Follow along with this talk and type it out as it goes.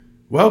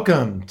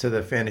Welcome to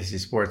the Fantasy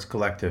Sports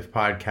Collective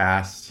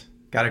podcast.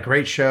 Got a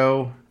great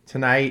show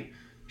tonight,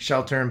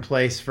 shelter in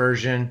place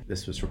version.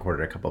 This was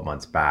recorded a couple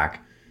months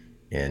back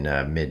in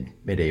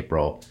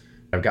mid-April.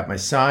 I've got my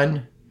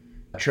son,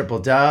 Triple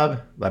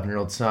Dub,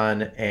 11-year-old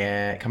son,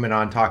 and coming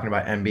on talking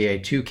about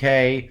NBA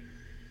 2K,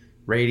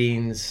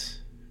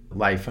 ratings,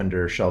 life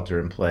under shelter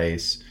in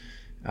place.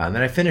 And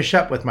then I finish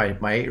up with my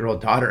 8-year-old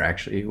daughter,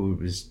 actually, who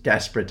was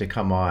desperate to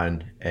come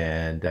on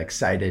and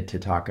excited to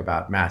talk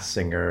about Masked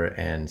Singer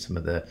and some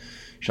of the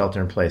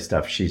shelter-in-place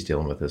stuff she's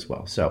dealing with as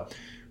well. So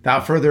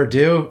without further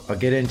ado, I'll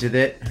get into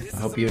it. I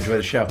hope you enjoy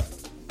the show.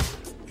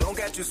 Don't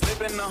catch you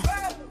slipping now.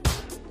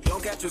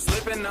 Don't catch you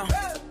slipping now.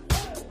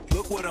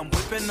 Look what I'm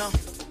whipping now.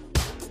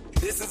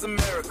 This is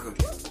America.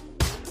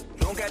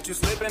 Don't catch you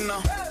slipping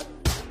now.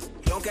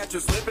 Don't catch you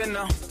slipping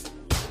now.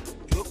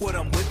 Look what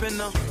I'm whipping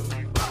now.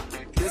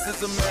 This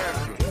is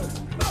America.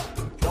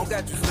 Don't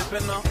catch you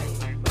slipping now.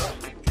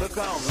 Look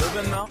how I'm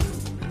living now.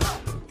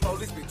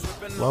 Police be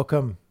tripping now.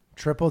 Welcome,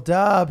 Triple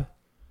Dub.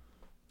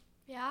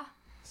 Yeah.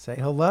 Say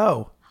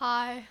hello.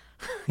 Hi.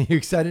 You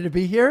excited to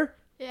be here?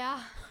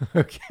 Yeah.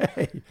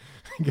 Okay.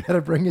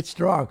 Gotta bring it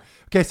strong.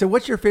 Okay, so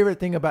what's your favorite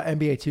thing about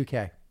NBA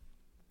 2K?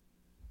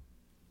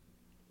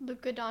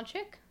 Luka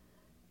Doncic?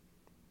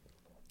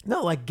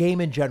 No, like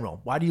game in general.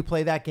 Why do you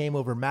play that game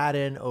over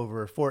Madden,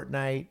 over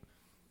Fortnite?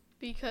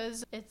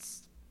 Because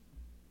it's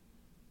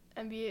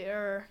NBA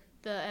or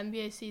the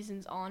NBA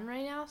season's on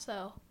right now,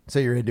 so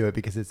you're into it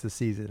because it's the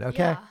season.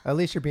 Okay. Yeah. At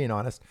least you're being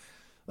honest.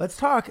 Let's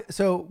talk.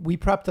 So we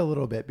prepped a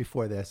little bit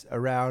before this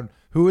around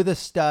who are the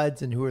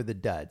studs and who are the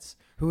duds.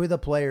 Who are the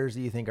players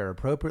that you think are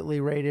appropriately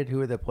rated? Who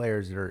are the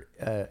players that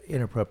are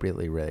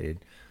inappropriately rated?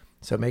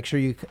 So make sure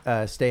you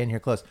stay in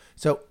here close.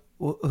 So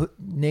who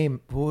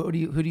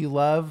do you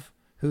love?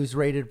 Who's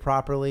rated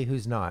properly?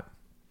 Who's not?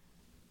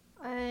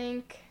 I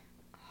think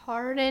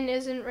Harden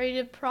isn't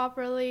rated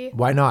properly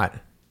Why not?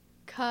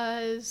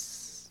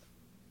 because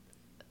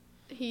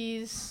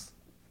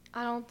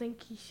I don't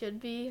think he should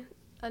be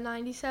a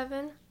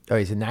 97. Oh,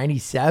 he's a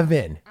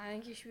 97. I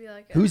think he should be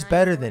like a Who's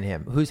better 94. than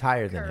him? Who's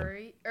higher than him?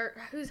 Curry. Or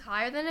who's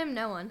higher than him?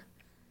 No one.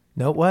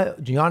 No,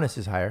 what? Giannis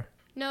is higher.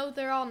 No,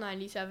 they're all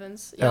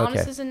 97s. Okay.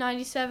 Giannis is a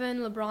 97,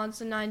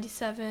 LeBron's a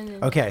 97.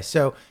 And Okay,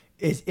 so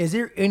is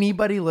there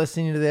anybody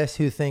listening to this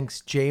who thinks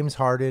James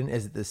Harden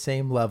is at the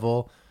same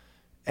level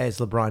as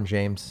LeBron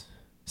James?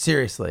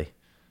 Seriously,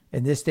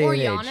 in this day or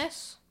and age,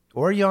 Giannis.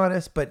 or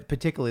Giannis, but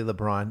particularly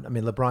LeBron. I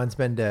mean, LeBron's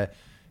been to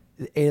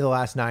 8 of the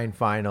last 9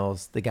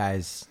 finals. The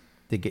guy's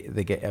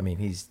I mean,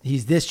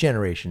 he's this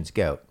generation's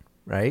GOAT,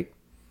 right?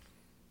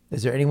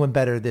 Is there anyone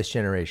better this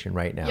generation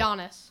right now?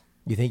 Giannis.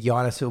 You think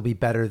Giannis will be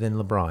better than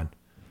LeBron?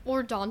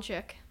 Or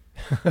Doncic.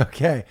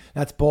 Okay,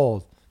 that's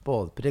bold,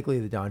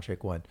 particularly the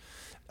Doncic one.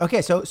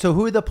 Okay, so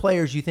who are the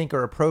players you think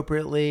are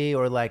appropriately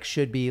or like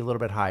should be a little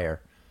bit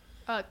higher?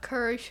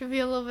 Curry should be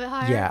a little bit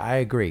higher. Yeah, I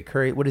agree.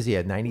 Curry, what is he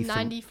at?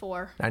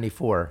 94.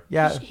 94.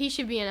 Yeah, He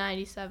should be a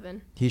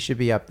 97. he should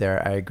be up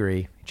there. I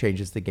agree.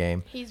 Changes the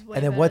game. He's way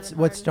And then better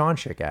what's than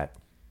Doncic at?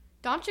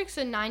 Doncic's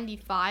a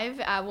 95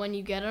 at when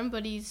you get him,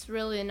 but he's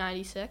really a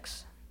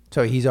 96.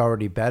 So he's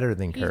already better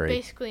than He's Curry.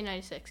 basically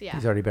 96, yeah.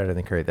 He's already better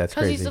than Curry. That's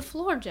Because crazy. he's the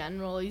floor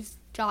general. He's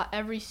got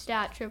every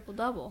stat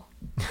triple-double.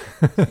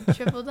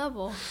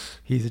 Triple-double.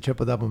 He's a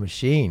triple-double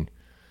machine.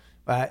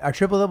 Are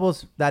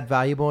triple-doubles that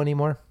valuable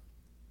anymore?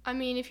 I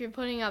mean, if you're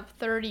putting up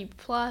 30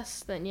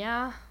 plus, then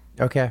yeah.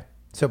 Okay.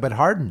 So, but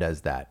Harden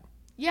does that.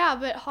 Yeah,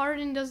 but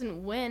Harden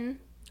doesn't win.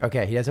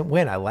 Okay, he doesn't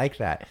win. I like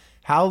that.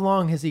 How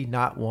long has he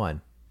not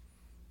won?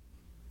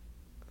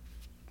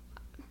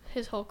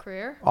 His whole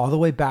career. All the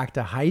way back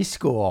to high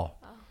school.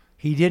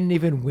 He didn't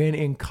even win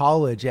in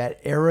college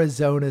at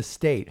Arizona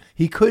State.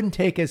 He couldn't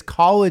take his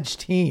college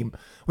team.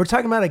 We're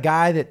talking about a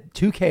guy that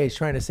 2K is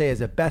trying to say is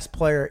the best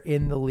player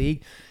in the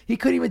league. He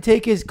couldn't even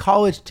take his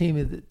college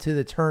team to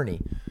the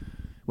tourney.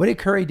 What did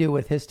Curry do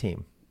with his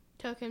team?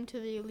 Took him to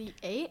the Elite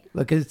 8.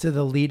 Look, it's to the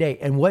Elite 8.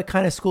 And what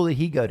kind of school did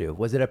he go to?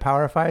 Was it a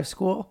Power 5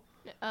 school?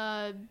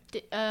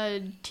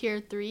 Tier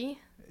 3.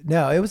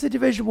 No, it was a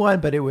Division 1,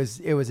 but it was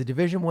a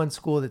Division 1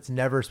 school that's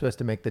never supposed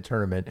to make the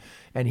tournament,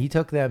 and he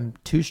took them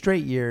 2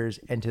 straight years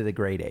into the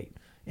grade 8.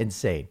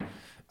 Insane.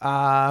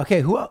 Okay,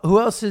 who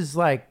else is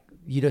like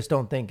you just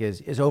don't think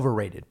is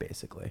overrated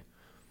basically?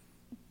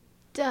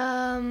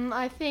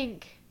 I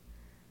think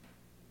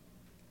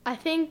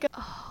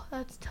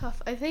that's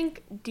tough. I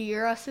think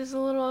D-Russ is a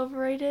little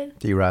overrated.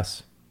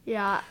 D-Russ.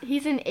 Yeah,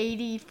 he's an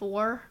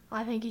 84.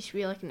 I think he should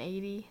be like an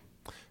 80.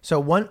 So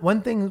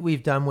one thing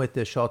we've done with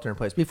the shelter in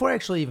place, before I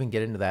actually even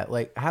get into that,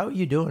 like how are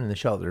you doing in the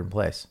shelter in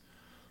place?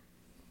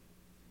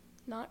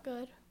 Not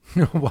good.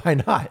 Why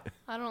not?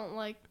 I don't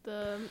like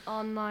the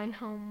online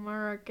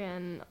homework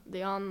and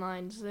the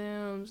online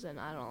Zooms, and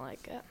I don't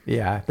like it.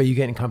 Yeah, but you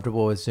getting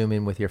comfortable with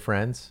Zooming with your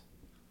friends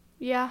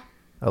Yeah.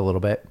 a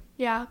little bit?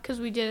 Yeah, because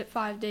we did it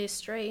 5 days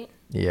straight.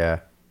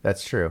 Yeah,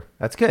 that's true.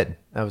 That's good.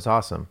 That was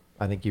awesome.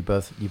 I think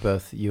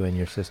you and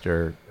your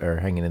sister are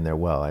hanging in there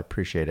well. I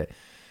appreciate it.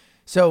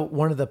 So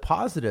one of the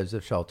positives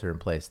of shelter in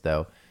place,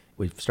 though,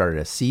 we've started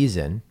a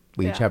season.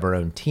 We each have our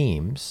own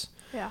teams.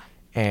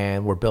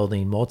 and we're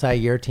building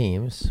multi-year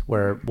teams.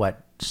 We're,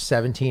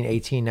 17,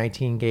 18,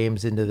 19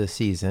 games into the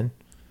season.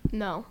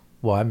 No.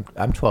 Well, I'm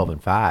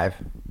 12-5,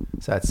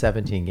 so that's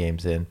 17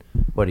 games in.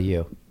 What are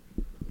you?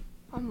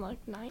 I'm like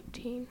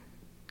 19.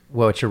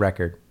 What's your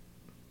record?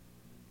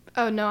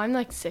 Oh, no, I'm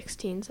like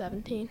 16,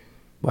 17.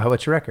 Well,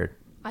 what's your record?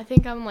 I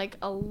think I'm like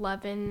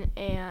 11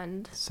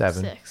 and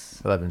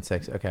 6.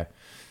 11-6. Okay.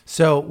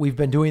 So we've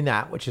been doing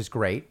that, which is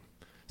great.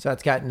 So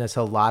that's gotten us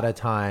a lot of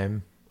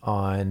time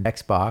on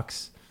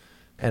Xbox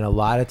and a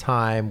lot of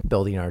time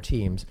building our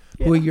teams.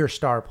 Yeah. Who are your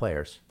star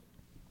players?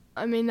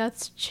 I mean,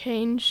 that's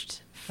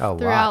changed A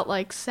throughout lot.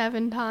 like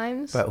 7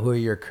 times. But who are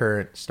your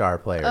current star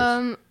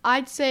players?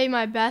 I'd say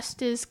my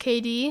best is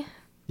KD,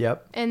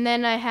 Yep. and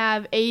then I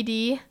have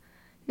AD,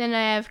 then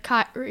I have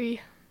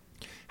Kyrie.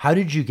 How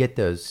did you get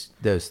those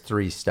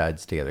 3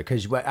 studs together?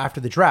 Because after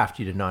the draft,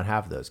 you did not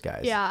have those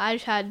guys. Yeah, I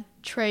just had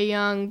Trae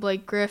Young,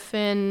 Blake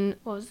Griffin,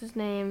 what was his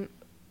name?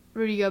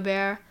 Rudy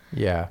Gobert.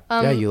 Yeah.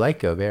 Yeah, you like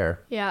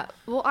Gobert. Yeah,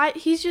 well,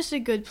 he's just a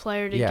good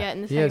player to get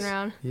in the second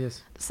round. He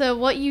is. So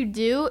what you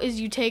do is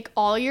you take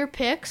all your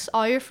picks,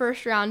 all your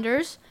first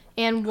rounders,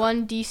 and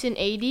one decent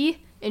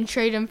 80, and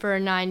trade them for a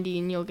 90,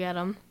 and you'll get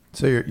them.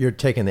 So you're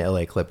taking the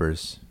LA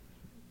Clippers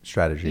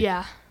strategy.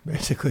 Yeah.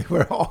 Basically,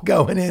 we're all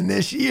going in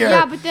this year.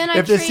 Yeah, but then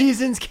if the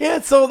season's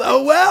canceled,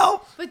 oh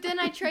well. But then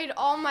I trade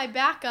all my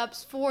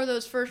backups for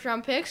those first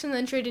round picks, and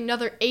then trade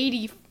another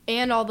 80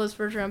 and all those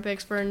first round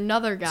picks for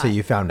another guy. So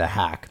you found a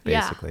hack,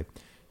 basically.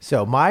 Yeah.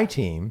 So my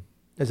team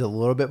is a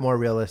little bit more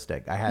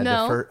realistic. I had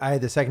I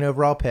had the second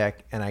overall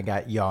pick, and I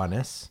got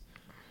Giannis.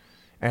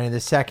 And in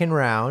the second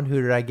round,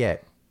 who did I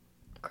get?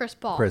 Chris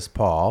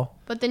Paul.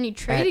 But then you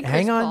traded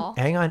Chris Paul.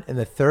 Hang on. In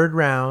the third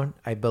round,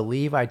 I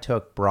believe I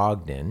took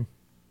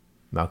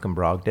Malcolm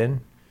Brogdon.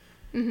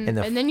 Mm-hmm.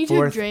 And then you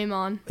took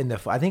Draymond.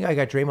 I think I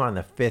got Draymond in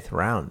the 5th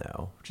round,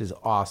 though, which is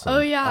awesome. Oh,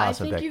 yeah.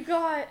 Awesome I think pick. you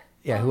got...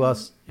 Yeah, who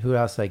else did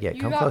I get?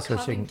 You got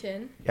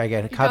Covington. I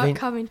got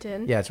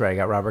Covington. Yeah, that's right. I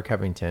got Robert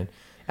Covington.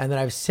 And then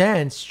I've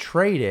since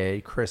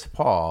traded Chris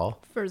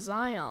Paul. For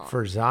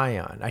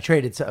Zion. I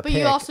traded a pick. But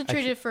you also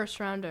traded first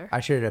rounder. I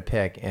traded a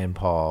pick and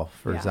Paul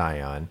for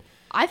Zion.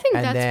 I think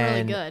that's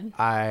really good.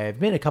 I've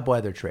made a couple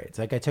other trades.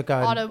 Like I took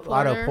on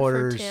Otto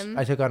Porter's.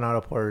 I took on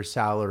Otto Porter's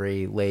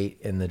salary late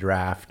in the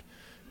draft,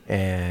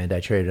 and I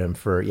traded him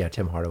for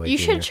Tim Hardaway. You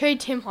Jr. should trade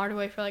Tim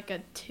Hardaway for like a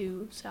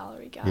 2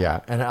 salary guy.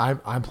 Yeah, and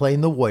I'm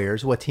playing the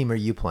Warriors. What team are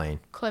you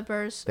playing?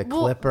 Clippers. The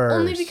Clippers.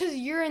 Only because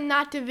you're in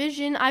that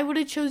division, I would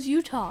have chose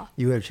Utah.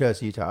 You would have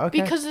chose Utah,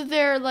 okay? Because of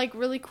their like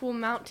really cool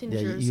mountain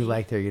jersey. You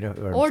like their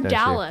uniforms. Or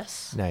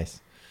Dallas.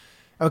 Nice.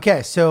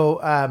 Okay, so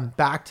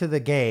back to the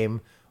game.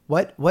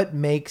 What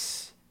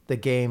makes the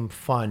game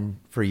fun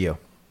for you?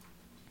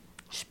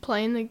 Just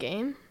playing the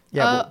game.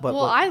 Yeah,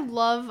 I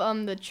love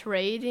the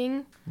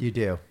trading. You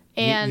do.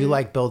 And you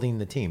like building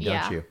the team,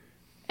 don't you?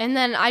 And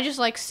then I just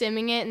like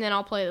simming it, and then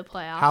I'll play the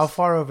playoffs. How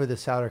far over the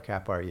salary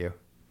cap are you?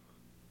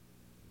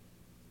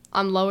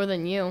 I'm lower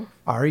than you.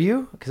 Are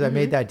you? Because I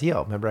made that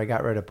deal. Remember, I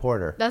got rid of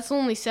Porter. That's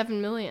only $7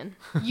 million.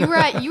 You were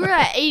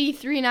at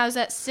 83, and I was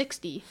at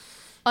 60,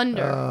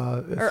 under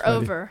or funny.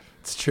 over.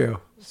 It's true.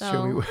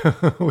 So,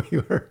 we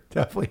were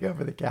definitely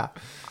over the cap.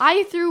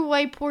 I threw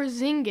away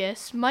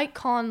Porzingis, Mike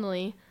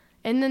Conley,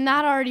 and then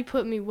that already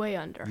put me way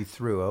under. You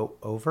threw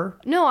over?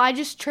 No, I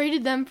just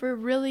traded them for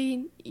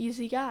really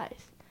easy guys.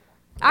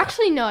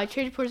 Actually, no, I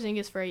traded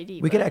Porzingis for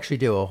AD. We could actually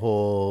do a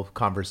whole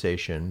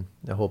conversation,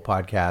 a whole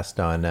podcast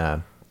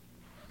on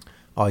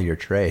all your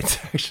trades.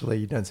 Actually,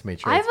 you've done so many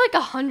trades. I have like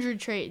 100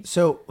 trades.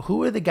 So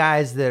who are the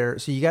guys that are...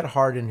 So you got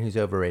Harden, who's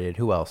overrated.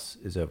 Who else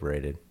is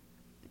overrated?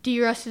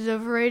 D-Russ is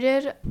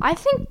overrated. I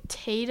think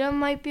Tatum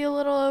might be a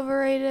little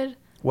overrated.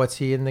 What's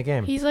he in the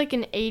game? He's like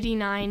an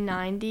 89,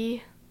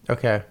 90.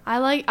 Okay.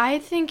 I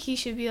think he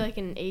should be like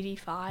an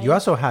 85. You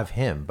also have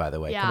him, by the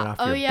way, coming off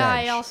your bench.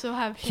 I also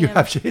have him. You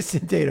have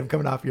Jason Tatum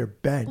coming off your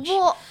bench.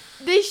 Well,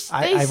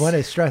 I want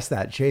to stress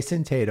that.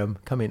 Jason Tatum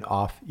coming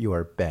off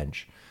your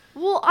bench.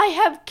 Well, I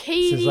have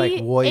KD, This is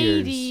like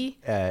Warriors, 80,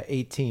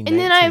 18, and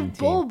then I have team.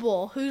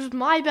 Bobo, who's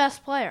my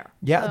best player.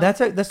 Yeah,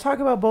 let's talk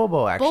about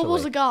Bobo, actually.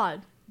 Bobo's a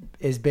god.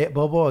 Is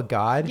Bobo a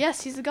god?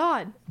 Yes, he's a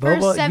god.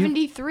 Bobo, for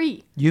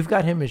 73. You've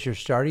got him as your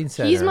starting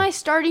center. He's my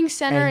starting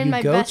center and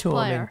my best player.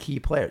 And you go to him in key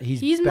player.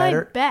 He's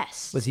better. My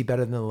best. Was he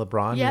better than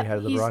LeBron? Yep, you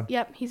had LeBron?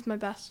 Yep, he's my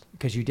best.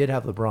 Because you did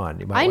have LeBron.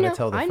 You might want to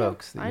tell the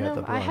folks that you had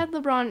LeBron. I had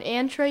LeBron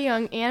and Trae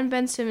Young and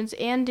Ben Simmons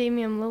and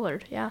Damian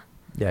Lillard. Yeah.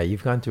 Yeah,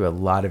 you've gone through a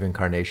lot of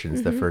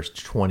incarnations the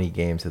first 20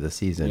 games of the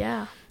season.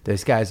 Yeah.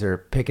 Those guys are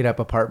picking up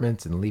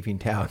apartments and leaving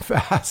town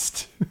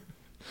fast.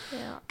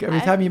 Yeah. Every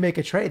time you make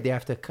a trade, they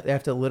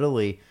have to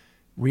literally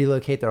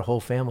relocate their whole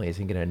families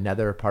and get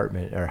another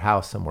apartment or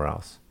house somewhere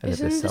else. And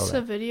Isn't this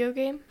a video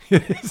game?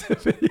 It is a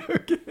video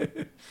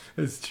game.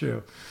 It's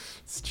true.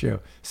 It's true.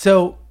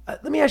 So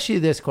let me ask you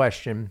this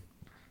question.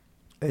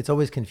 It's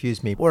always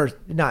confused me, or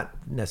not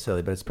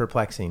necessarily, but it's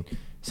perplexing.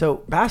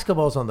 So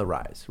basketball's on the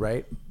rise,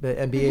 right? The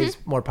NBA is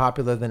more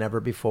popular than ever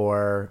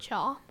before.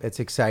 Chaw. It's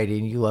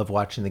exciting. You love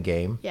watching the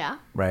game. Yeah.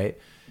 Right?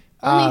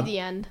 Only the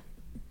end.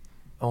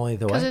 Only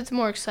the Because what? it's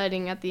more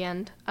exciting at the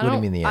end. What do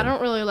you mean the I end?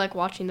 don't really like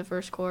watching the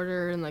first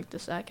quarter and like the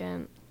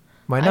second.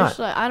 Why not?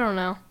 I don't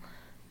know.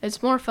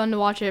 It's more fun to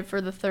watch it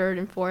for the third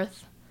and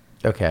fourth.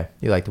 Okay.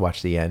 You like to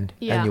watch the end?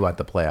 Yeah. And you want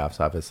the playoffs,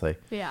 obviously.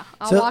 Yeah,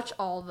 I'll So- watch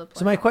all the.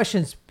 So my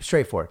question's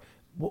straightforward.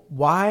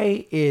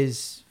 Why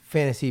is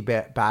fantasy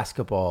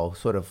basketball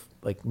sort of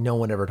like no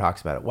one ever talks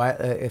about it? Why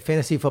if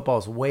fantasy football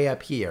is way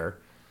up here,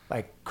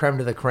 like creme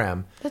de la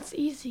creme, That's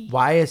easy.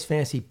 why is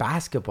fantasy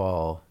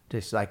basketball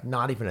just like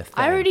not even a thing?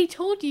 I already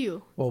told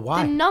you. Well,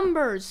 why? The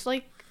numbers,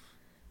 like,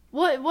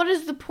 what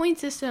is the point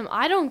system?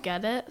 I don't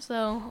get it.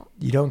 So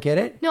You don't get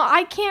it? no,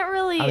 I can't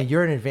really. I mean,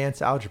 you're in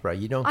advanced algebra.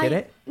 You don't get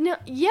it? No,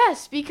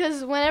 yes,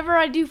 because whenever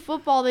I do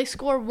football, they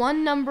score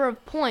one number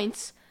of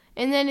points,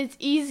 and then it's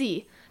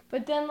easy.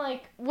 But then,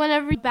 like,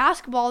 whenever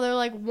basketball, they're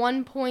like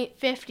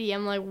 1.50.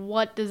 I'm like,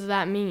 what does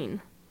that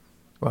mean?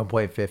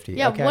 1.50.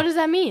 Yeah, okay. what does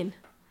that mean?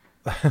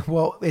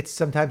 Well, it's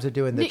sometimes they're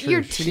doing the true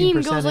Your shooting team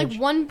goes like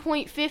percentage.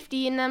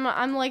 1.50, and then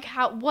I'm like,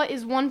 how? What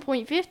is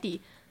 1.50?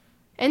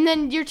 And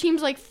then your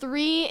team's like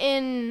 3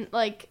 in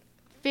like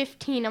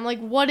 15. I'm like,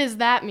 what does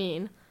that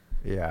mean?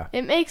 Yeah,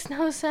 It makes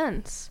no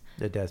sense.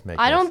 it does make.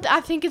 I no don't. sense.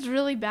 I think it's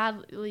really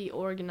badly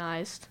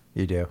organized.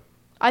 You do.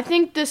 I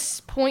think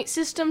this point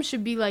system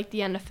should be like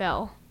the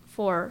NFL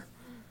for.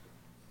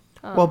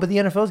 Well, but the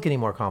NFL is getting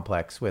more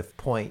complex with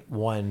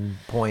 0.1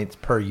 points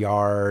per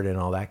yard and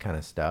all that kind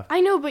of stuff.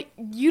 I know, but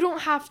you don't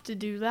have to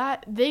do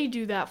that. They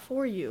do that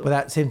for you. But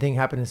that same thing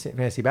happened in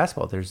fantasy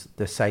basketball. There's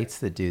the sites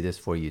that do this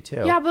for you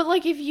too. Yeah, but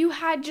like if you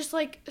had just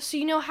like so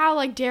you know how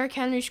like Derrick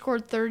Henry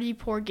scored 30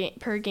 per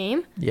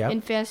game Yep.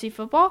 in fantasy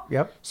football?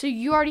 Yep. So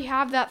you already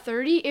have that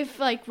 30. If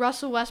like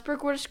Russell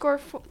Westbrook were to score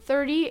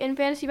 30 in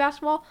fantasy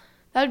basketball,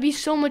 that would be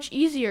so much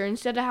easier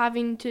instead of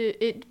having to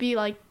it be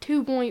like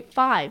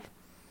 2.5.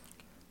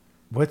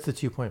 What's the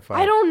 2.5?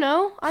 I don't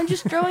know. I'm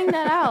just throwing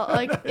that out.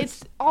 Like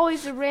it's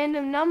always a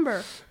random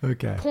number.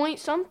 Okay. Point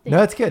something.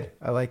 No, it's good.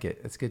 I like it.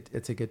 It's good.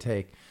 It's a good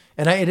take.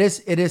 And it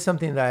is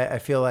something that I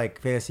feel like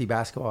fantasy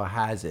basketball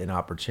has an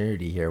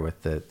opportunity here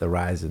with the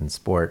rise in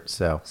sport.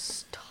 So,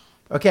 Stop.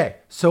 okay.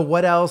 So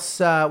what else?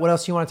 What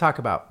else do you want to talk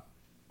about?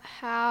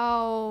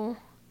 How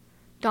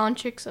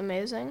Doncic's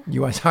amazing.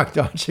 You want to talk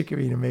Doncic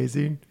being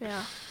amazing?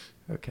 Yeah.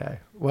 Okay.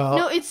 Well,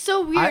 No, it's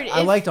so weird.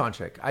 I like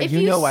Doncic. If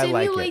You know I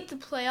simulate like it. the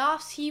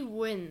playoffs, he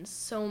wins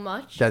so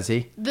much. Does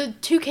he? The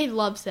 2K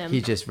loves him.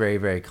 He's just very,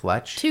 very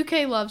clutch.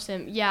 2K loves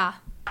him. Yeah.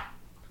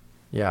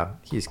 Yeah,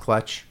 he's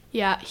clutch.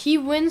 Yeah, he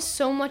wins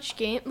so much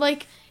game.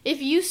 Like if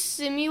you just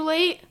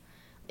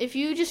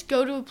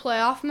go to a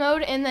playoff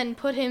mode and then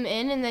put him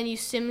in and then you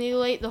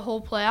simulate the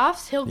whole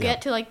playoffs, he'll Yeah.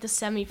 get to like the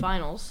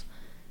semifinals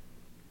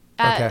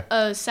at Okay.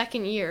 a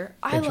second year.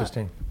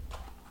 Interesting.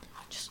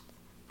 Just-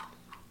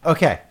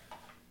 Okay.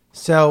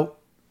 So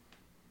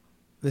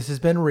this has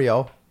been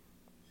real.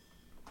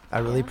 I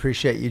really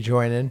appreciate you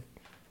joining.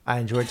 I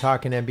enjoyed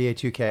talking NBA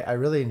 2K. I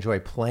really enjoy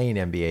playing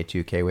NBA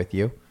 2K with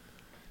you.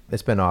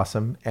 It's been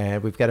awesome.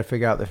 And we've got to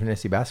figure out the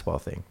fantasy basketball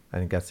thing. I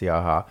think that's the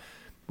aha.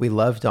 We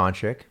love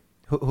Doncic.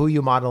 Who are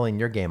you modeling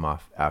your game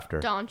off after?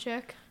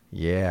 Doncic.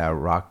 Yeah,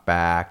 rock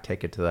back,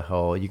 take it to the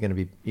hole. You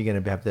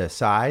gonna have the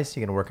size?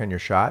 You gonna work on your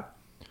shot?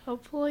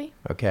 Hopefully.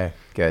 Okay,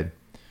 good.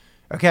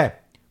 Okay,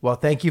 well,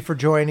 thank you for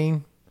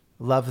joining.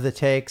 Love the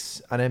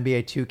takes on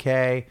NBA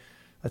 2K.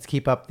 Let's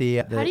keep up the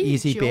How do you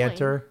easy join?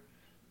 banter.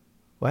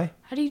 What?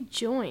 How do you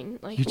join?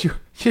 Like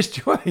Just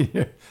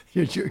join.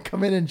 You're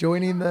come in and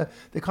joining the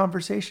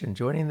conversation,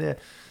 joining the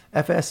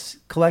FS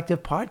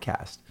Collective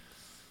podcast.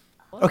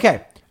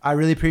 Okay, I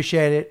really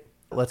appreciate it.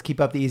 Let's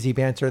keep up the easy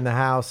banter in the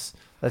house.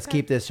 Let's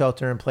keep this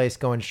shelter in place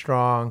going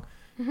strong.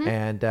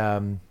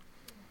 And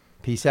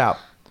peace out.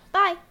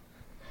 Bye.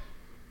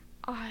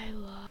 I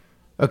love.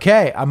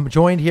 Okay, I'm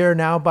joined here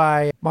now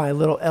by my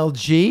little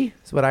LG.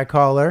 That's what I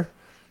call her.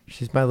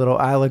 She's my little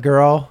Isla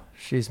girl.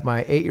 She's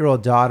my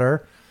 8-year-old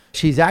daughter.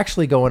 She's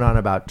actually going on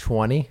about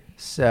 20.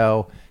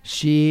 So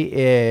she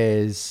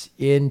is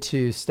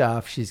into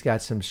stuff. She's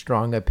got some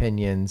strong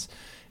opinions.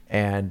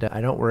 And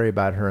I don't worry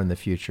about her in the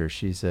future.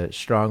 She's a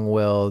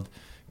strong-willed,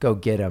 go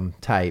get 'em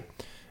type.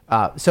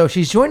 So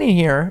she's joining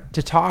here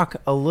to talk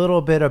a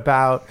little bit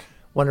about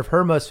one of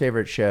her most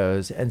favorite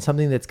shows and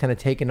something that's kind of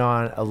taken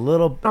on a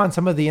little on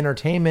some of the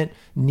entertainment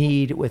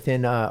need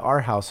within our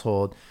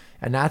household,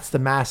 and that's The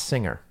Masked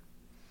Singer.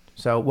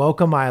 So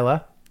welcome,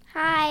 Isla.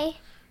 Hi,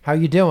 How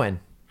you doing?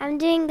 I'm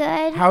doing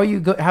good. How are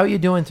you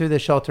doing through the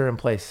shelter in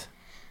place?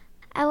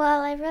 Well,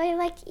 I really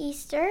like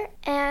Easter,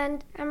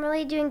 and I'm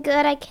really doing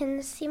good. I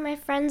can see my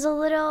friends a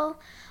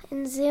little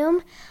in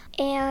Zoom,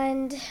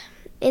 and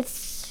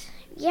it's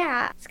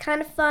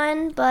kind of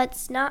fun, but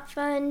it's not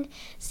fun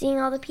seeing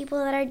all the people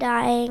that are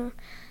dying.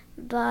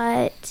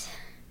 But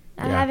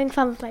I'm Yeah. having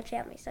fun with my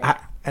family. So yeah.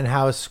 And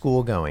how is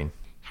school going?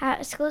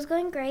 School's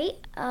going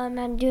great.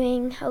 I'm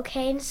doing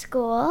okay in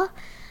school,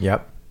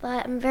 Yep.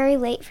 but I'm very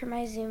late for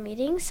my Zoom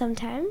meetings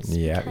sometimes.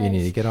 Yeah, you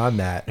need to get on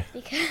that.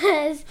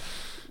 because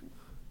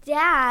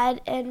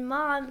Dad and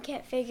Mom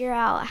can't figure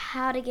out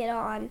how to get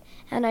on,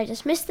 and I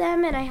just miss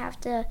them, and I have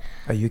to.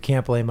 Oh, you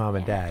can't blame Mom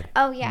and Dad.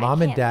 Oh, yeah, I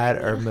Mom and can't Dad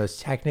blame are them.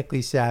 most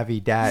technically savvy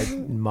dad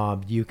and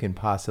mom you can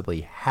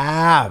possibly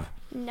have.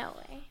 No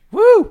way.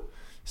 Woo!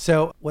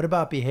 So, what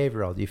about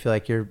behavioral? Do you feel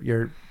like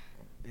you're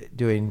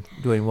doing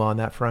well on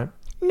that front?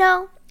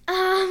 No.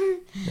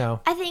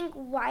 No. I think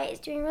Wyatt is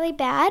doing really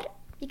bad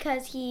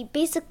because he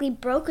basically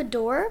broke a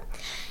door.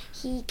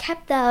 He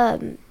kept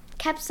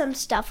some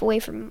stuff away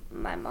from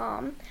my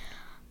mom.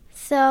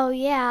 So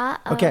yeah.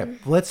 Okay,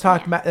 let's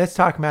talk. Let's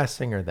talk Masked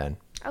Singer then.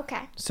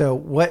 Okay. So,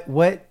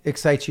 what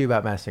excites you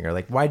about Masked Singer?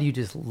 Like, why do you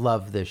just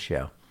love this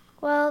show?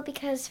 Well,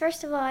 because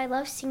first of all, I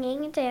love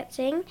singing and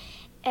dancing,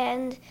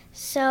 and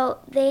so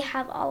they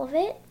have all of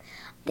it.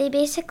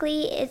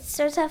 It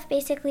starts off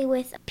basically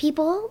with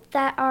people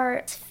that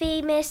are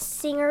famous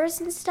singers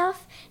and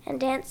stuff, and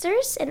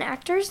dancers and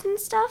actors and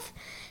stuff,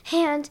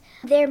 and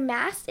they're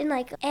masked in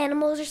like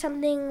animals or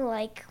something.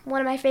 Like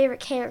one of my favorite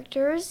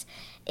characters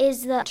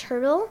is the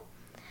turtle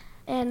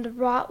and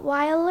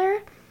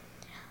Rottweiler,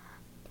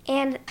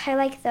 and I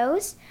like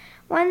those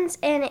ones,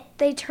 and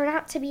they turn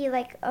out to be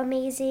like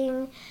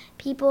amazing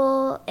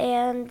people,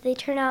 and they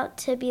turn out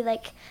to be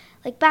like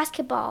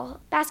basketball,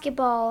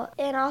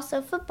 and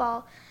also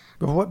football.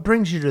 But what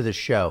brings you to the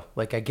show?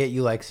 Like, I get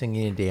you like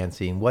singing and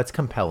dancing. What's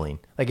compelling?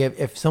 Like,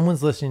 if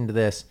someone's listening to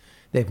this,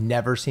 they've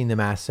never seen The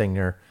Masked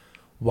Singer,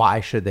 why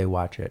should they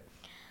watch it?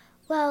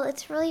 Well,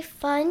 it's really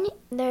fun.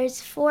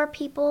 There's 4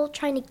 people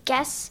trying to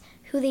guess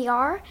who they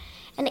are,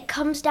 and it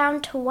comes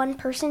down to one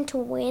person to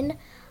win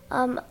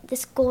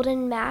this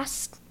golden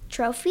mask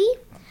trophy.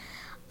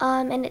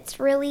 And it's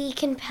really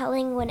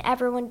compelling when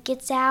everyone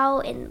gets out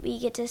and we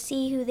get to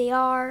see who they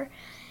are.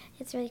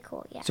 It's really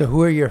cool, yeah. So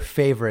who are your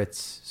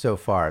favorites so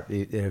far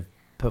that have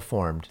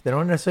performed? They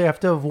don't necessarily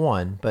have to have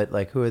won, but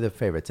like, who are the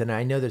favorites? And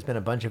I know there's been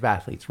a bunch of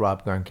athletes: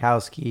 Rob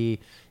Gronkowski,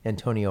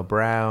 Antonio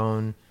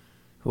Brown.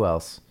 Who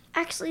else?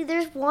 Actually,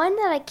 there's one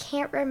that I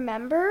can't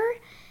remember.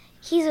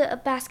 He's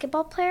a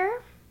basketball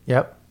player.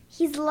 Yep.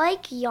 He's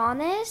like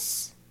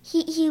Giannis.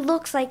 He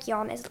looks like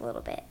Giannis a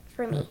little bit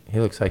for me. He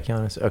looks like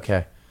Giannis.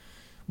 Okay.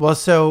 Well,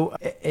 so,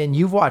 and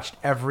you've watched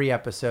every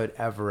episode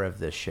ever of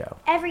this show.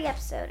 Every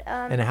episode.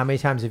 And how many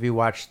times have you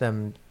watched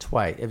them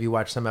twice? Have you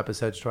watched some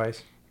episodes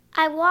twice?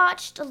 I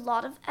watched a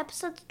lot of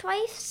episodes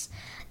twice.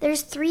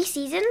 There's 3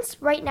 seasons.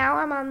 Right now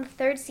I'm on the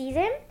 3rd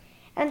season,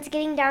 and it's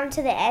getting down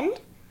to the end.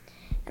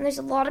 And there's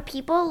a lot of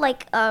people.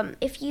 Like,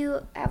 if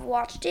you have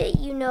watched it,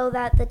 you know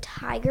that the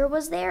tiger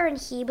was there, and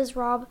he was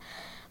Rob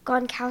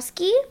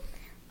Gronkowski.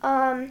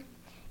 And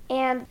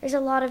there's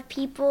a lot of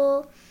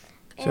people.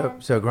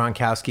 So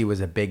Gronkowski was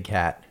a big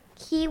cat.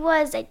 He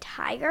was a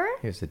tiger.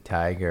 He was a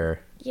tiger.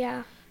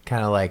 Yeah.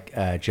 Kind of like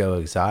Joe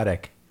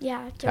Exotic.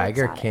 Yeah. Joe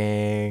Tiger Exotic.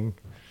 King.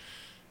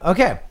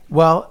 Okay.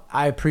 Well,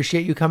 I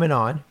appreciate you coming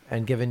on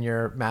and giving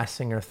your Masked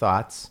Singer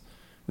thoughts.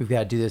 We've got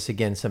to do this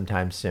again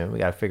sometime soon. We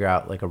got to figure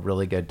out like a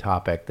really good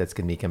topic that's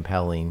going to be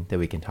compelling that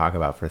we can talk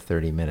about for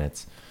 30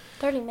 minutes.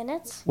 30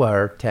 minutes?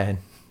 Or 10,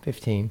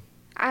 15.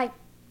 I'd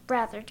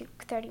rather do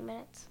 30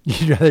 minutes.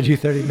 You'd rather do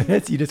 30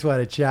 minutes? You just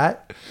want to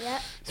chat?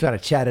 Yep. Just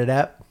want to chat it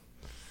up?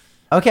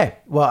 Okay.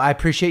 Well, I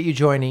appreciate you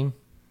joining.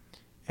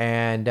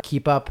 And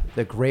keep up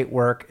the great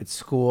work at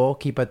school.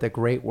 Keep up the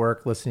great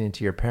work listening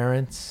to your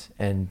parents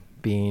and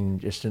being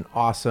just an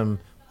awesome,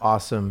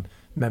 awesome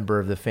member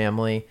of the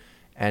family.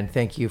 And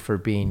thank you for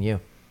being you.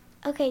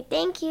 Okay,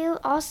 thank you.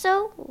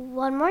 Also,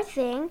 one more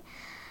thing.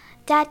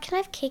 Dad, can I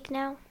have cake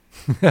now?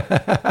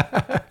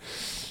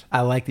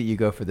 I like that you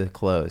go for the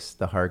close,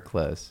 the hard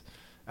close.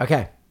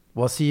 Okay.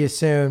 We'll see you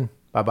soon.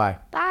 Bye-bye.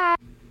 Bye.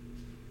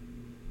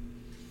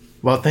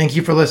 Well, thank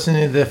you for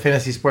listening to the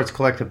Fantasy Sports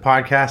Collective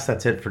podcast.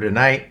 That's it for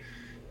tonight.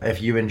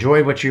 If you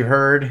enjoyed what you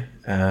heard,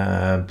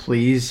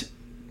 please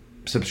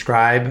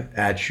subscribe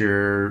at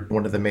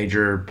one of the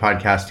major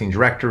podcasting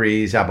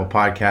directories: Apple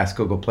Podcasts,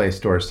 Google Play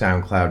Store,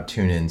 SoundCloud,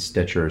 TuneIn,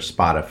 Stitcher,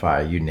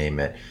 Spotify, you name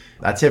it.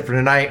 That's it for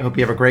tonight. Hope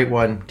you have a great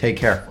one. Take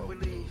care. Let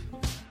me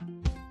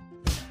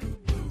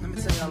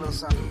tell y'all a little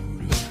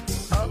something.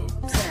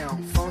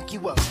 Uptown, funk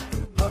you up.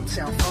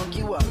 Uptown, funk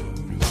you up.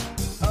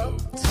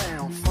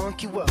 Uptown,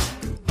 funk you up.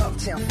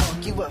 Uptown,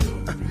 funk you up.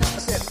 I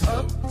said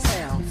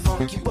uptown,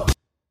 funk you up.